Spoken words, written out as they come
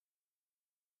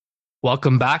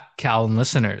Welcome back, Calvin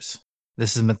listeners.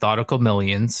 This is Methodical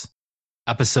Millions,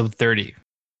 episode 30.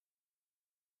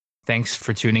 Thanks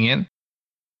for tuning in.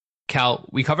 Cal,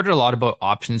 we covered a lot about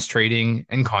options trading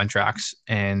and contracts,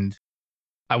 and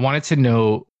I wanted to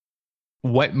know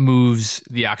what moves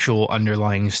the actual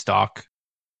underlying stock,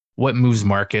 what moves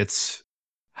markets.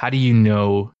 How do you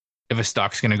know if a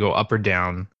stock's going to go up or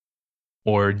down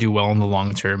or do well in the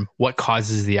long term? What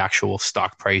causes the actual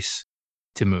stock price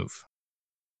to move?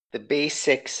 The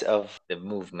basics of the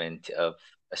movement of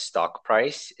a stock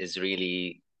price is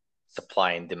really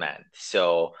supply and demand.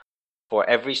 So for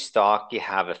every stock, you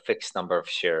have a fixed number of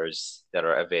shares that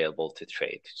are available to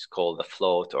trade. It's called the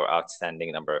float or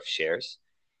outstanding number of shares.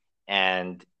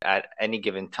 And at any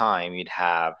given time, you'd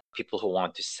have people who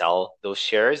want to sell those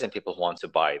shares and people who want to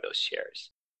buy those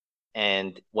shares.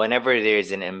 And whenever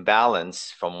there's an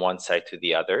imbalance from one side to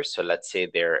the other, so let's say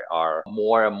there are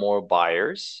more and more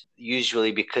buyers,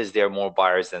 usually because there are more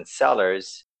buyers than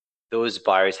sellers, those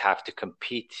buyers have to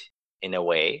compete in a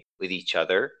way with each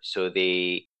other. So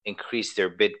they increase their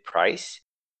bid price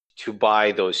to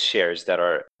buy those shares that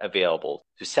are available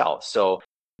to sell. So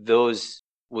those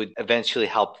would eventually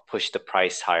help push the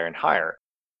price higher and higher.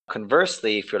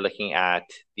 Conversely, if you're looking at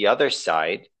the other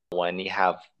side, when you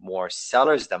have more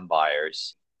sellers than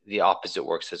buyers, the opposite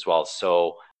works as well.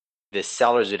 So the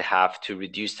sellers would have to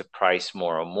reduce the price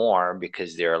more and more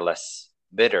because there are less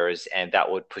bidders, and that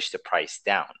would push the price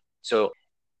down. So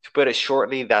to put it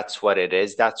shortly, that's what it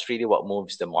is. That's really what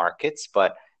moves the markets.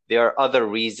 But there are other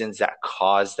reasons that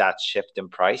cause that shift in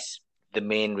price. The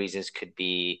main reasons could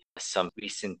be some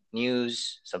recent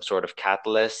news, some sort of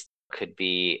catalyst, could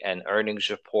be an earnings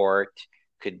report,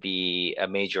 could be a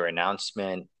major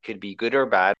announcement, could be good or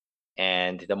bad.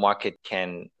 And the market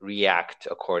can react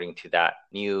according to that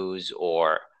news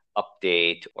or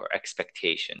update or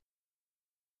expectation.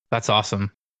 That's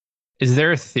awesome. Is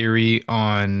there a theory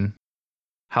on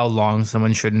how long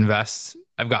someone should invest?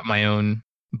 I've got my own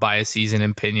biases and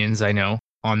opinions, I know,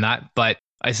 on that. But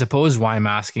I suppose why I'm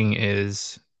asking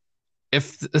is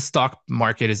if the stock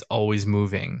market is always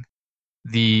moving,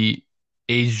 the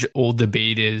age old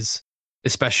debate is,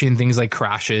 especially in things like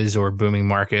crashes or booming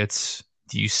markets,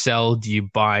 do you sell? Do you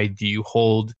buy? Do you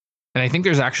hold? And I think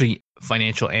there's actually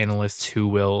financial analysts who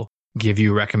will give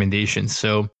you recommendations.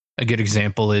 So a good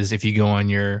example is if you go on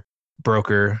your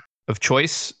broker of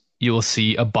choice, you will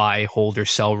see a buy, hold, or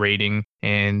sell rating.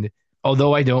 And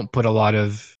although I don't put a lot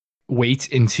of weight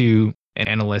into an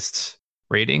analyst's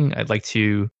rating, I'd like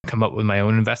to come up with my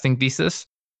own investing thesis.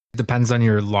 It depends on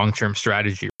your long term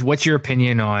strategy. What's your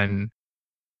opinion on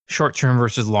short term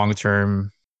versus long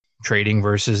term trading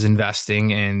versus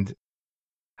investing? And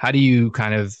how do you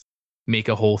kind of make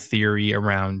a whole theory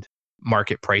around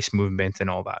market price movement and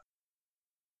all that?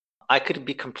 I could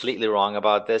be completely wrong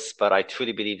about this, but I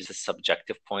truly believe it's a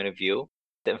subjective point of view.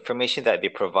 The information that they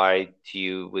provide to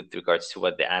you with regards to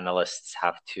what the analysts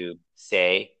have to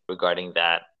say regarding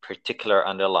that particular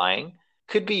underlying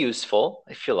could be useful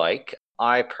if you like.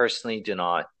 I personally do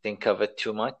not think of it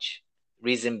too much.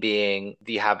 Reason being,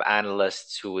 you have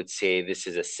analysts who would say this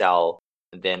is a sell,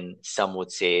 and then some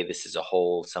would say this is a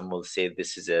hold, some will say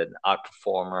this is an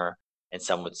outperformer, and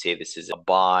some would say this is a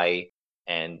buy,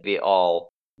 and they all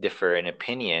differ in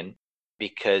opinion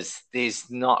because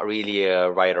there's not really a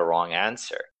right or wrong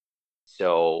answer.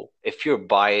 So if you're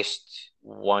biased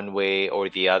one way or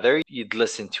the other, you'd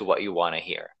listen to what you want to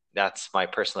hear. That's my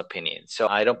personal opinion. So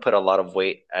I don't put a lot of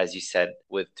weight, as you said,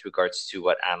 with regards to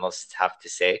what analysts have to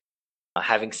say.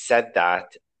 Having said that,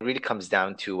 it really comes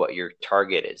down to what your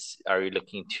target is. Are you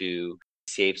looking to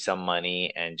save some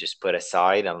money and just put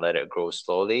aside and let it grow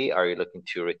slowly? Are you looking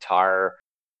to retire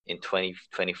in 20,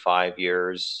 25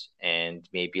 years and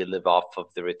maybe live off of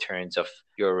the returns of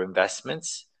your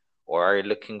investments? Or are you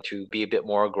looking to be a bit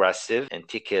more aggressive and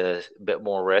take a bit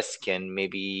more risk and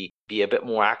maybe be a bit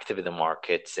more active in the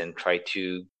markets and try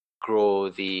to grow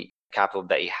the capital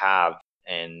that you have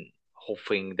and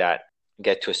hoping that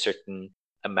get to a certain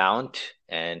amount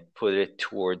and put it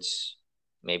towards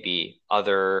maybe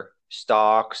other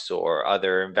stocks or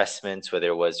other investments, whether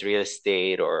it was real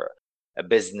estate or a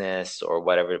business or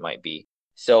whatever it might be.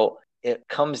 So it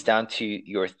comes down to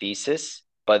your thesis.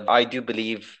 But I do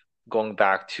believe going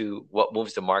back to what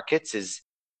moves the markets is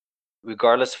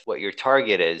regardless of what your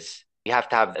target is, you have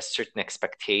to have a certain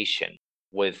expectation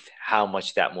with how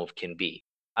much that move can be.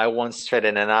 I once read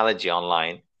an analogy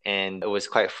online and it was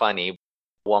quite funny.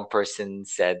 One person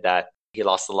said that he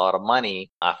lost a lot of money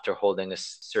after holding a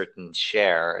certain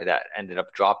share that ended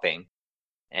up dropping,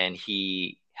 and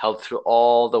he held through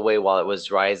all the way while it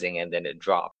was rising and then it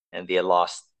dropped and they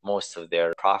lost most of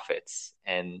their profits.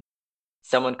 And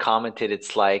Someone commented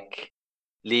it's like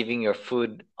leaving your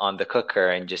food on the cooker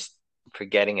and just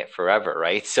forgetting it forever,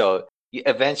 right? So you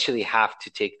eventually have to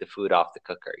take the food off the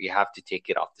cooker. You have to take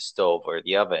it off the stove or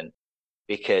the oven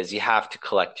because you have to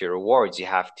collect your rewards. You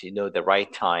have to know the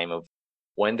right time of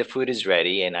when the food is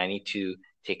ready and I need to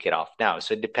take it off now.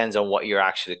 So it depends on what you're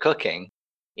actually cooking.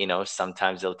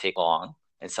 Sometimes it'll take long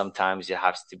and sometimes it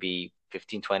has to be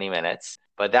 15, 20 minutes.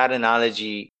 But that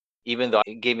analogy, even though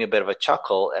it gave me a bit of a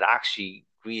chuckle, it actually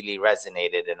really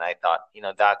resonated. And I thought,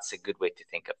 that's a good way to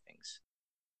think of things.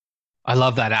 I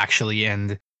love that actually.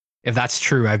 And if that's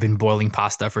true, I've been boiling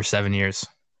pasta for 7 years.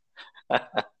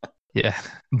 Yeah.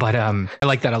 But I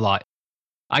like that a lot.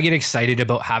 I get excited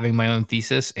about having my own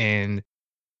thesis and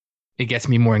it gets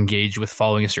me more engaged with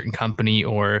following a certain company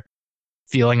or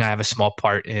feeling I have a small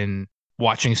part in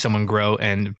watching someone grow.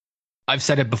 And I've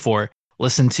said it before,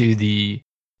 listen to the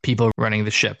people running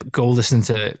the ship. Go listen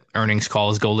to earnings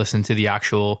calls, go listen to the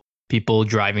actual people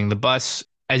driving the bus.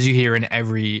 As you hear in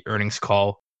every earnings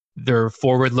call, they're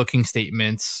forward-looking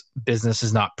statements. Business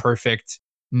is not perfect.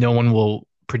 No one will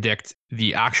predict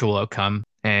the actual outcome.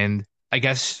 And I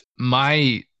guess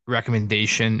my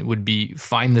recommendation would be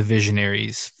find the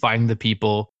visionaries, find the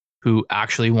people who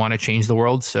actually want to change the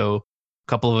world. So, a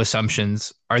couple of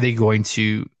assumptions. Are they going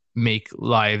to make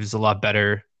lives a lot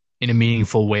better in a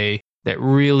meaningful way that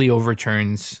really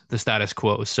overturns the status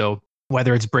quo? So,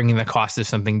 whether it's bringing the cost of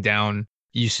something down,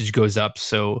 usage goes up.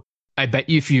 So, I bet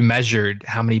you if you measured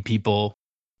how many people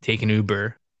take an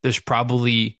Uber, there's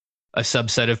probably a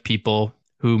subset of people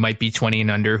who might be 20 and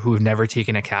under who have never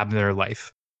taken a cab in their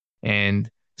life. And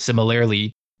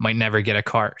similarly, might never get a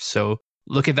car. So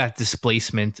look at that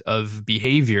displacement of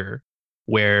behavior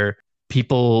where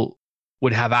people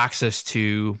would have access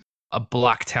to a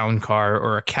black town car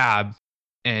or a cab.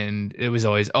 And it was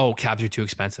always, oh, cabs are too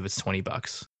expensive. It's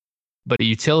 $20. But a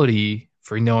utility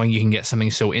for knowing you can get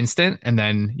something so instant and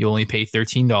then you only pay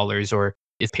 $13 or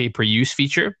it's pay per use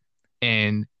feature.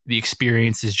 And the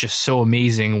experience is just so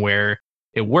amazing where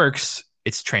it works,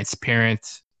 it's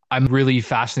transparent. I'm really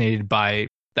fascinated by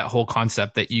that whole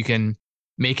concept that you can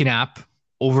make an app,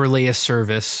 overlay a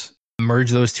service, merge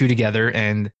those two together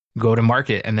and go to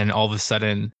market. And then all of a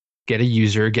sudden get a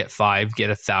user, get five, get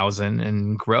 1,000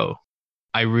 and grow.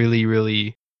 I really,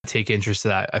 really take interest in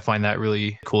that. I find that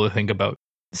really cool to think about.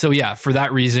 So yeah, for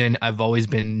that reason, I've always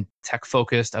been tech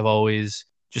focused. I've always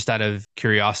just out of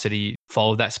curiosity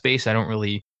followed that space. I don't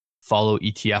really follow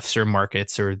ETFs or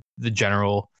markets or the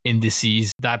general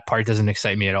indices. That part doesn't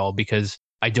excite me at all because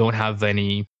I don't have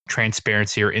any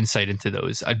transparency or insight into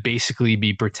those. I'd basically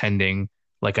be pretending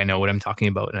like I know what I'm talking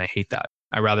about. And I hate that.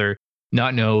 I rather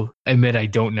not know, admit I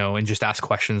don't know, and just ask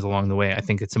questions along the way. I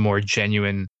think it's a more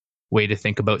genuine way to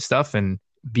think about stuff and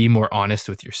be more honest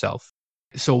with yourself.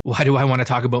 So, why do I want to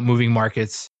talk about moving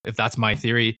markets if that's my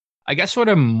theory? I guess what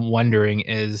I'm wondering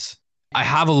is I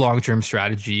have a long term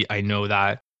strategy. I know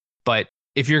that. But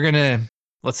if you're going to,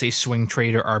 let's say, swing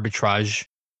trade or arbitrage,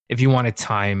 if you want to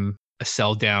time a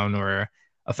sell down or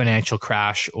a financial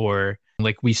crash, or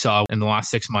like we saw in the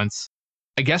last 6 months,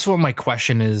 I guess what my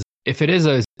question is if it is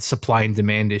a supply and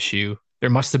demand issue, there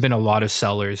must have been a lot of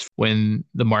sellers when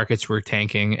the markets were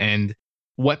tanking. And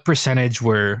what percentage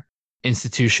were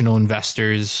institutional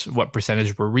investors? What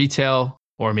percentage were retail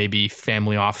or maybe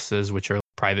family offices, which are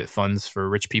private funds for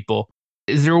rich people?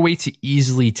 Is there a way to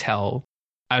easily tell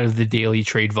out of the daily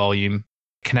trade volume?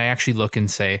 Can I actually look and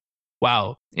say,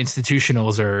 wow,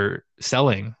 institutionals are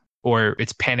selling or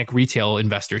it's panic retail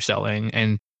investors selling?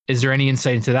 And is there any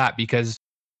insight into that? Because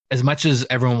as much as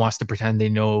everyone wants to pretend they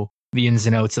know the ins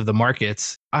and outs of the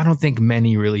markets, I don't think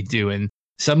many really do. And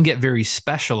some get very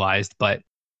specialized, but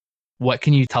what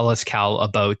can you tell us, Cal,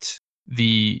 about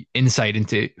the insight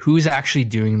into who's actually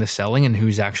doing the selling and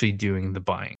who's actually doing the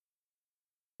buying?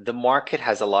 The market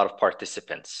has a lot of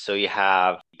participants. So you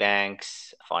have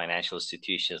banks, financial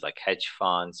institutions like hedge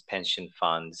funds, pension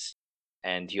funds,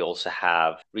 and you also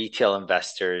have retail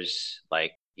investors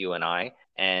like you and I.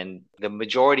 And the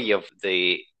majority of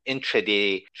the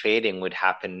intraday trading would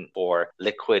happen for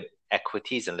liquid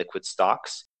equities and liquid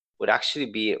stocks would actually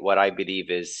be what I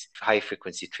believe is high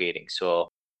frequency trading. So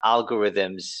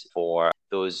algorithms for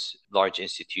those large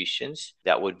institutions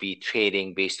that would be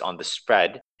trading based on the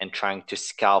spread and trying to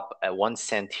scalp at 1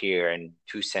 cent here and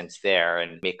 2 cents there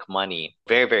and make money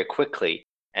very, very quickly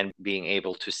and being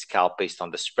able to scalp based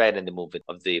on the spread and the movement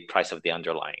of the price of the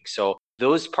underlying. So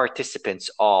those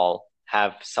participants all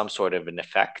have some sort of an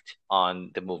effect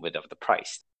on the movement of the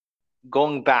price.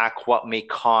 Going back, what may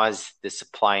cause the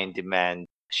supply and demand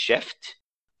shift?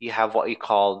 You have what you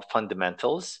call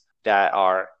fundamentals that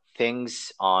are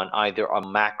things on either a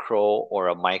macro or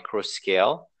a micro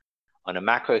scale. On a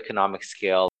macroeconomic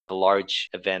scale, a large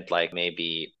event like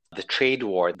maybe the trade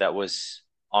war that was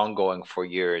ongoing for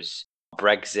years,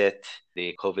 Brexit,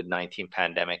 the COVID-19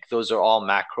 pandemic, those are all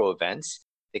macro events.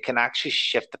 They can actually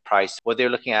shift the price, whether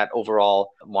you're looking at overall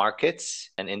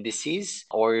markets and indices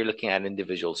or you're looking at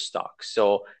individual stocks.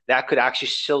 So that could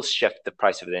actually still shift the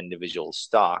price of the individual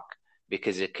stock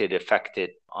because it could affect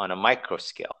it on a micro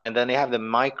scale. And then they have the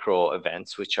micro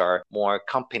events, which are more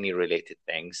company related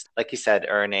things. Like you said,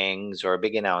 earnings or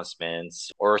big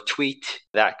announcements or a tweet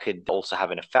that could also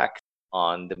have an effect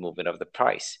on the movement of the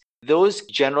price. Those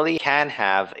generally can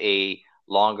have a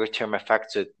longer term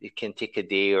effect. So it can take a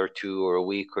day or two or a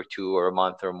week or two or a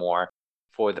month or more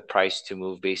for the price to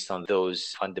move based on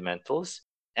those fundamentals.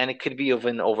 And it could be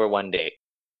even over one day.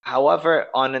 However,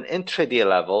 on an intraday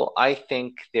level, I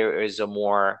think there is a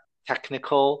more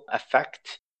technical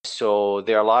effect. So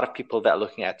there are a lot of people that are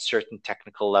looking at certain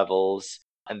technical levels.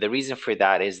 And the reason for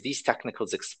that is these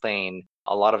technicals explain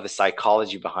a lot of the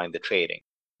psychology behind the trading.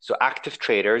 So active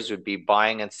traders would be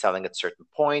buying and selling at certain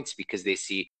points because they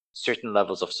see certain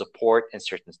levels of support and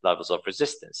certain levels of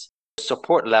resistance.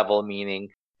 Support level meaning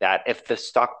that if the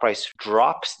stock price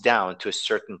drops down to a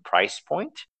certain price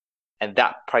point, and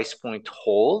that price point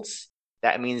holds,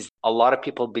 that means a lot of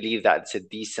people believe that it's a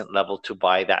decent level to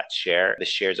buy that share, the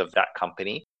shares of that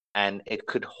company, and it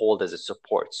could hold as a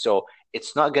support. So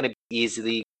it's not going to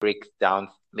easily break down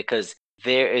because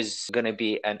there is going to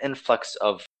be an influx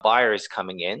of buyers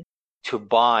coming in to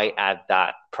buy at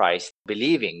that price,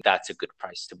 believing that's a good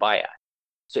price to buy at.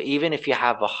 So even if you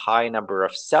have a high number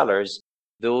of sellers,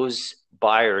 those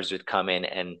buyers would come in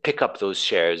and pick up those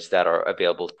shares that are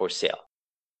available for sale.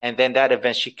 And then that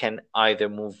eventually can either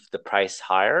move the price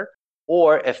higher,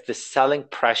 or if the selling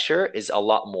pressure is a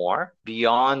lot more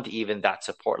beyond even that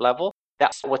support level,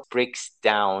 that's what breaks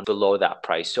down below that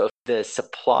price. So if the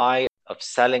supply of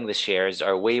selling the shares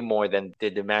are way more than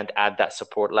the demand at that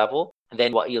support level,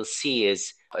 then what you'll see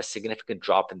is a significant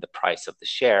drop in the price of the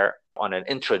share on an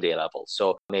intraday level.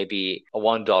 So maybe a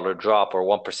 $1 drop or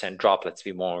 1% drop, let's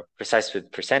be more precise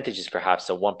with percentages, perhaps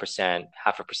a 1%,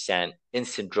 0.5%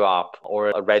 instant drop, or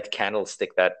a red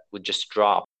candlestick that would just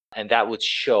drop. And that would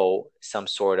show some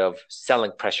sort of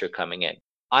selling pressure coming in.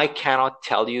 I cannot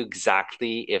tell you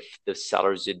exactly if the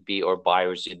sellers would be or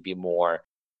buyers would be more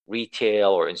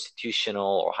retail or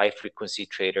institutional or high frequency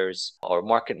traders or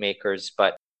market makers,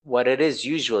 but what it is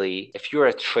usually, if you're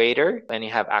a trader and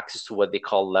you have access to what they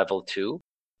call level 2,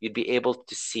 you'd be able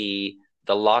to see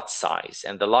the lot size.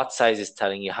 And the lot size is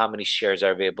telling you how many shares are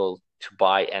available to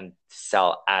buy and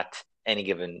sell at any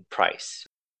given price.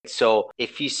 So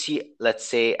if you see, let's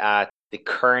say at the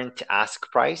current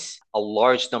ask price, a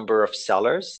large number of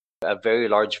sellers, a very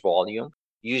large volume,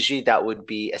 usually that would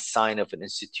be a sign of an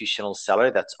institutional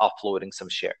seller that's offloading some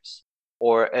shares.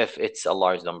 Or if it's a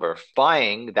large number of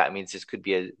buying, that means this could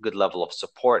be a good level of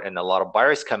support and a lot of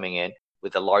buyers coming in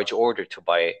with a large order to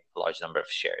buy a large number of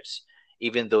shares,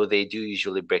 even though they do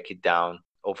usually break it down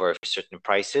over certain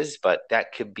prices, but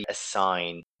that could be a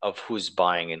sign of who's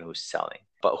buying and who's selling.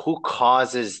 But who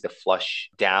causes the flush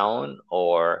down,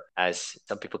 or as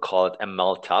some people call it, a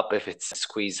melt up, if it's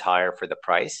squeezed higher for the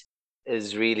price,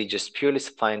 is really just purely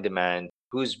supply and demand,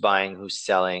 who's buying, who's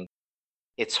selling.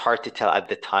 It's hard to tell at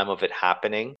the time of it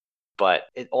happening, but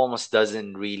it almost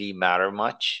doesn't really matter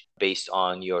much based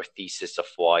on your thesis of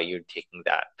why you're taking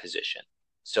that position.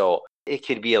 So it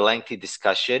could be a lengthy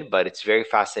discussion, but it's very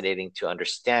fascinating to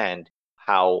understand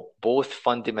how both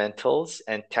fundamentals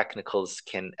and technicals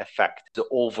can affect the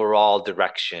overall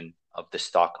direction of the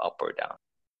stock up or down.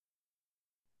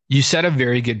 You said a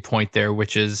very good point there,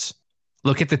 which is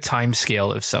look at the time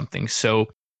scale of something. So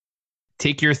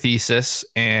take your thesis,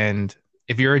 and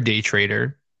if you're a day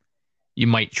trader, you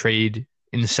might trade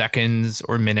in seconds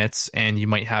or minutes, and you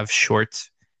might have short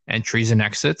entries and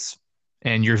exits.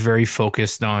 And you're very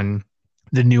focused on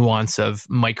the nuance of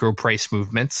micro price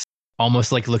movements,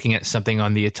 almost like looking at something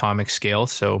on the atomic scale.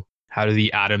 So how do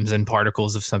the atoms and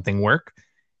particles of something work?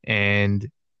 And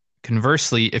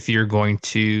conversely, if you're going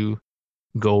to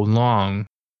go long,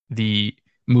 the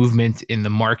movement in the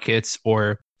markets,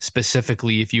 or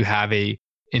specifically if you have a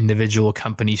individual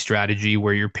company strategy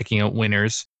where you're picking out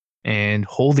winners and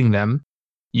holding them,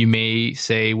 you may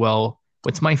say, well,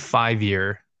 what's my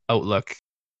 5-year outlook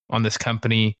on this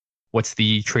company? What's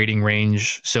the trading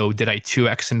range? So did I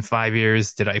 2x in 5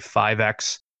 years? Did I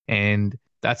 5x? And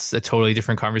that's a totally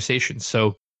different conversation.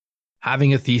 So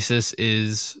having a thesis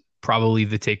is probably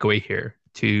the takeaway here,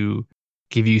 to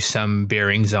give you some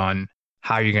bearings on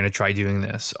how you're going to try doing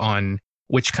this, on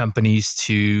which companies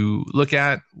to look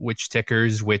at, which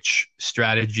tickers, which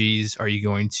strategies are you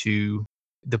going to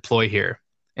deploy here.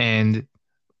 And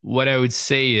what I would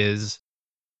say is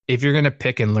if you're going to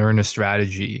pick and learn a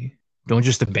strategy, don't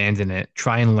just abandon it.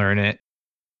 Try and learn it.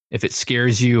 If it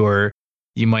scares you or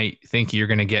you might think you're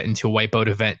going to get into a wipeout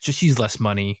event, just use less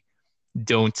money.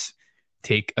 Don't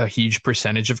take a huge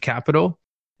percentage of capital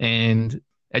and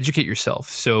educate yourself.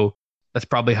 So that's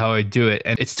probably how I do it.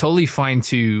 And it's totally fine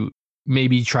to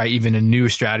maybe try even a new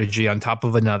strategy on top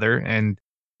of another. And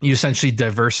you essentially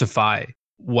diversify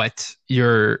what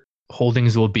your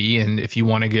holdings will be. And if you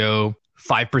want to go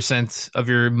 5% of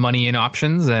your money in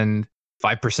options and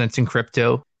 5% in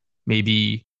crypto,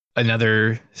 maybe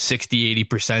another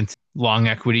 60-80% long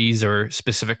equities or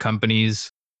specific companies,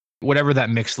 whatever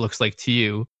that mix looks like to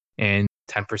you, and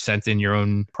 10% in your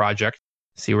own project,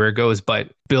 see where it goes.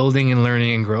 But building and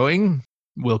learning and growing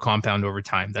will compound over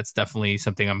time. That's definitely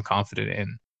something I'm confident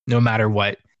in. No matter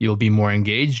what, you'll be more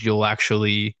engaged. You'll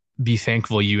actually be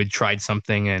thankful you had tried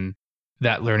something and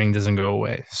that learning doesn't go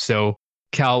away. So,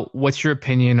 Cal, what's your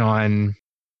opinion on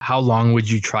how long would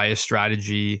you try a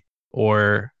strategy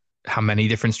or how many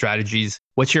different strategies?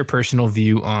 What's your personal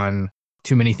view on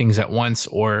too many things at once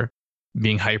or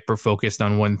being hyper focused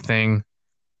on one thing?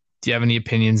 Do you have any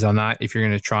opinions on that if you're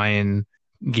going to try and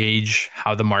gauge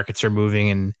how the markets are moving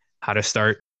and how to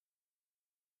start?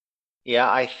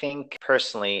 Yeah, I think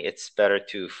personally it's better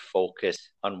to focus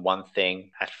on one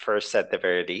thing at first, at the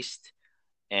very least.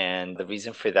 And the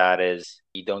reason for that is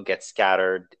you don't get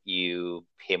scattered, you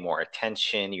pay more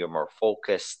attention, you're more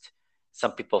focused.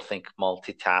 Some people think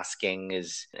multitasking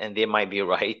is, and they might be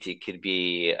right, it could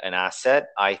be an asset.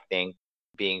 I think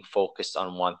being focused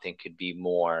on one thing could be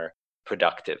more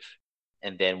productive.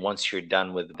 And then once you're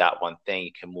done with that one thing,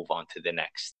 you can move on to the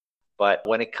next. But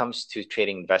when it comes to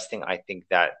trading investing, I think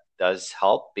that does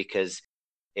help because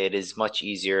it is much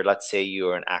easier. Let's say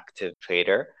you're an active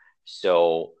trader.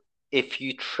 So if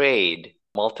you trade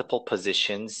multiple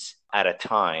positions at a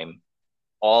time,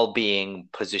 all being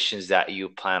positions that you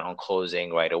plan on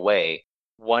closing right away,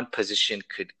 one position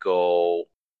could go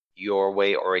your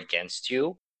way or against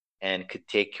you and could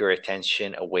take your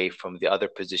attention away from the other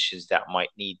positions that might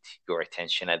need your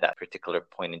attention at that particular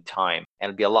point in time. And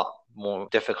it'll be a lot more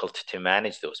difficult to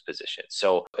manage those positions.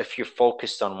 So if you're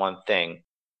focused on one thing,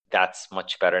 that's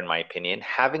much better in my opinion.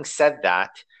 Having said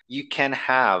that, you can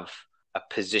have a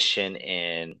position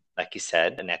in, like you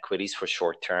said, in equities for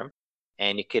short term,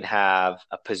 and you could have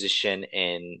a position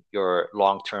in your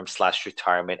long term slash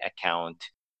retirement account,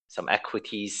 some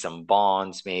equities, some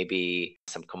bonds, maybe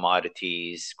some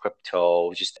commodities,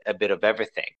 crypto, just a bit of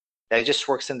everything. That just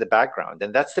works in the background.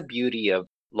 And that's the beauty of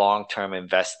long term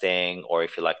investing, or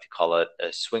if you like to call it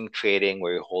a swing trading,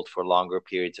 where you hold for longer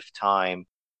periods of time.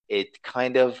 It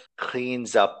kind of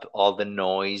cleans up all the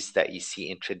noise that you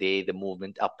see intraday, the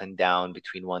movement up and down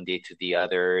between one day to the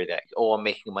other, that, oh, I'm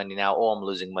making money now, oh, I'm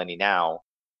losing money now,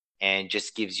 and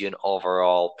just gives you an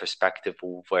overall perspective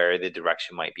of where the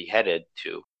direction might be headed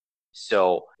to.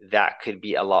 So that could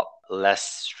be a lot less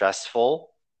stressful.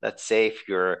 Let's say if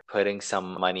you're putting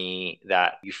some money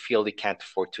that you feel you can't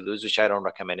afford to lose, which I don't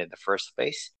recommend in the first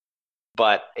place,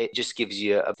 but it just gives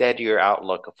you a steadier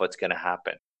outlook of what's going to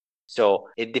happen. So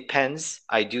it depends.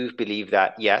 I do believe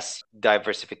that, yes,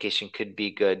 diversification could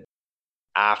be good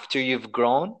after you've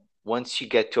grown. Once you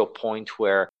get to a point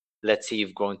where, let's say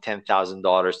you've grown $10,000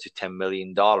 to $10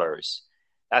 million,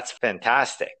 that's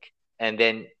fantastic. And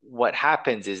then what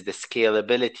happens is the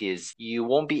scalability is you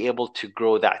won't be able to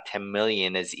grow that 10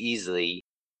 million as easily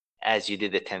as you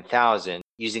did the 10,000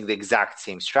 using the exact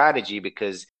same strategy,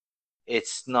 because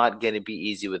it's not going to be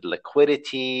easy with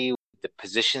liquidity. The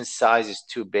position size is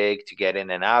too big to get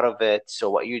in and out of it. So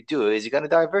what you do is you're going to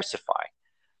diversify.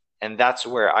 And that's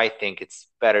where I think it's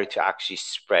better to actually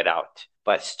spread out.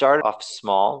 But start off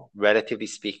small, relatively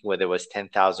speaking, whether it was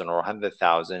 10,000 or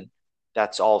 100,000,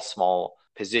 that's all small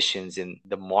positions in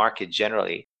the market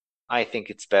generally. I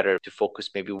think it's better to focus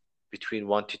maybe between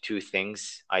one to two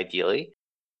things, ideally,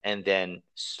 and then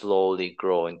slowly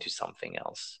grow into something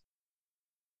else.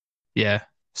 Yeah.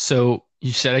 So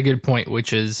you said a good point,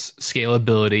 which is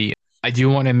scalability. I do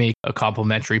want to make a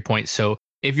complimentary point. So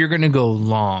if you're going to go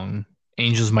long,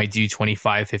 angels might do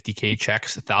 25, 50K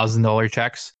checks, $1,000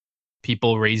 checks.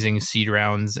 People raising seed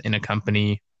rounds in a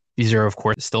company, these are, of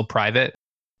course, still private,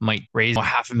 might raise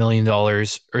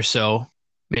 $500,000 or so,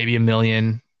 maybe $1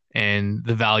 million. And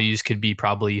the values could be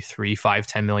probably $3, $5,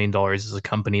 $10 million as a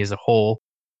company as a whole.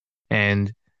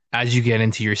 And as you get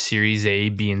into your Series A,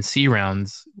 B, and C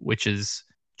rounds, which is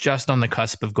just on the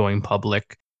cusp of going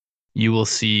public, you will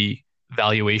see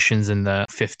valuations in the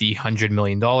 50, $100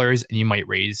 million, and you might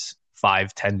raise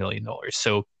 $5, $10 million.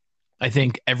 So I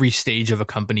think every stage of a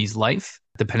company's life,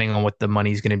 depending on what the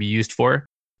money is going to be used for,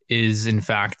 is in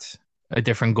fact a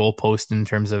different goalpost in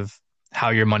terms of how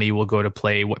your money will go to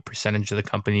play, what percentage of the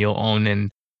company you'll own.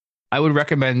 And I would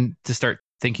recommend to start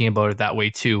thinking about it that way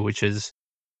too, which is,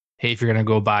 hey, if you're going to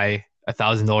go buy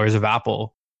 $1,000 of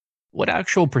Apple, what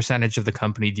actual percentage of the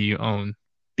company do you own?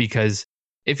 Because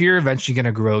if you're eventually going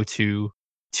to grow to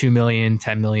 2 million,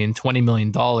 10 million, $20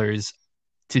 million,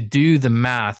 to do the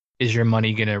math, is your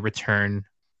money going to return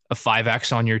a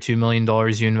 5x on your $2 million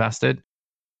you invested,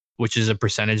 which is a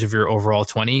percentage of your overall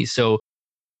 20? So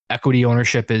equity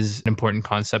ownership is an important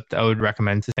concept. I would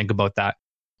recommend to think about that.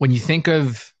 When you think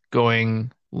of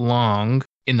going long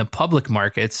in the public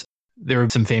markets, there are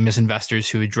some famous investors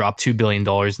who had dropped $2 billion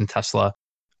in Tesla.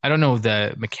 I don't know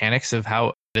the mechanics of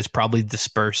how it's probably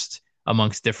dispersed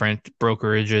amongst different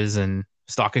brokerages and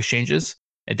stock exchanges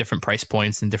at different price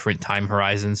points and different time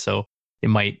horizons. So it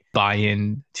might buy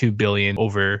in 2 billion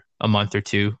over a month or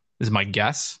two, is my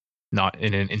guess, not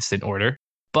in an instant order.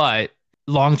 But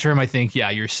long term, I think, yeah,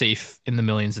 you're safe in the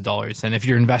millions of dollars. And if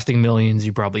you're investing millions,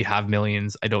 you probably have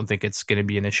millions. I don't think it's going to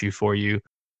be an issue for you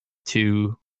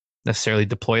to necessarily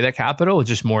deploy that capital. It's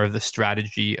just more of the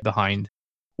strategy behind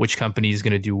which company is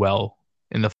going to do well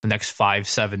in the next 5,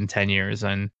 7, 10 years.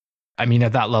 And I mean,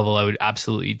 at that level, I would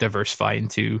absolutely diversify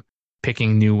into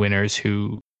picking new winners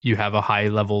who you have a high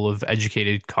level of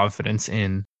educated confidence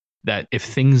in, that if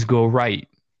things go right,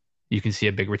 you can see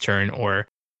a big return, or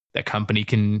that company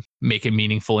can make a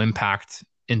meaningful impact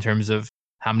in terms of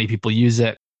how many people use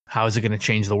it, how is it going to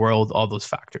change the world, all those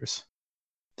factors.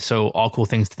 So all cool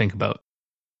things to think about.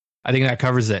 I think that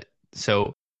covers it.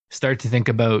 So start to think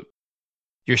about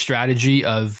your strategy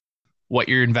of what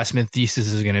your investment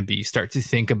thesis is going to be. Start to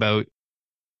think about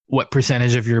what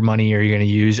percentage of your money are you going to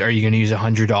use? Are you going to use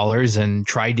 $100 and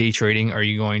try day trading? Are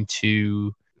you going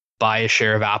to buy a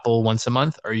share of Apple once a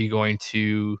month? Are you going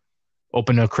to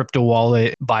open a crypto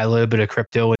wallet, buy a little bit of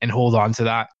crypto and hold on to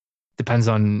that? Depends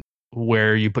on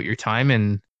where you put your time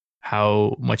and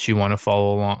how much you want to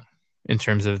follow along in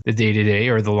terms of the day to day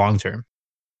or the long term.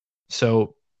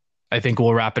 So I think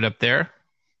we'll wrap it up there.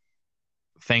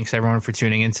 Thanks everyone for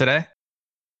tuning in today.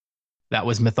 That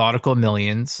was Methodical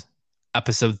Millions,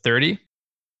 episode 30.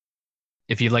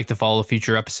 If you'd like to follow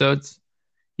future episodes,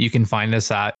 you can find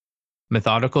us at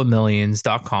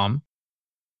methodicalmillions.com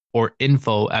or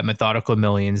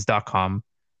info@methodicalmillions.com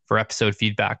for episode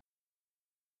feedback.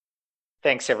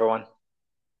 Thanks, everyone.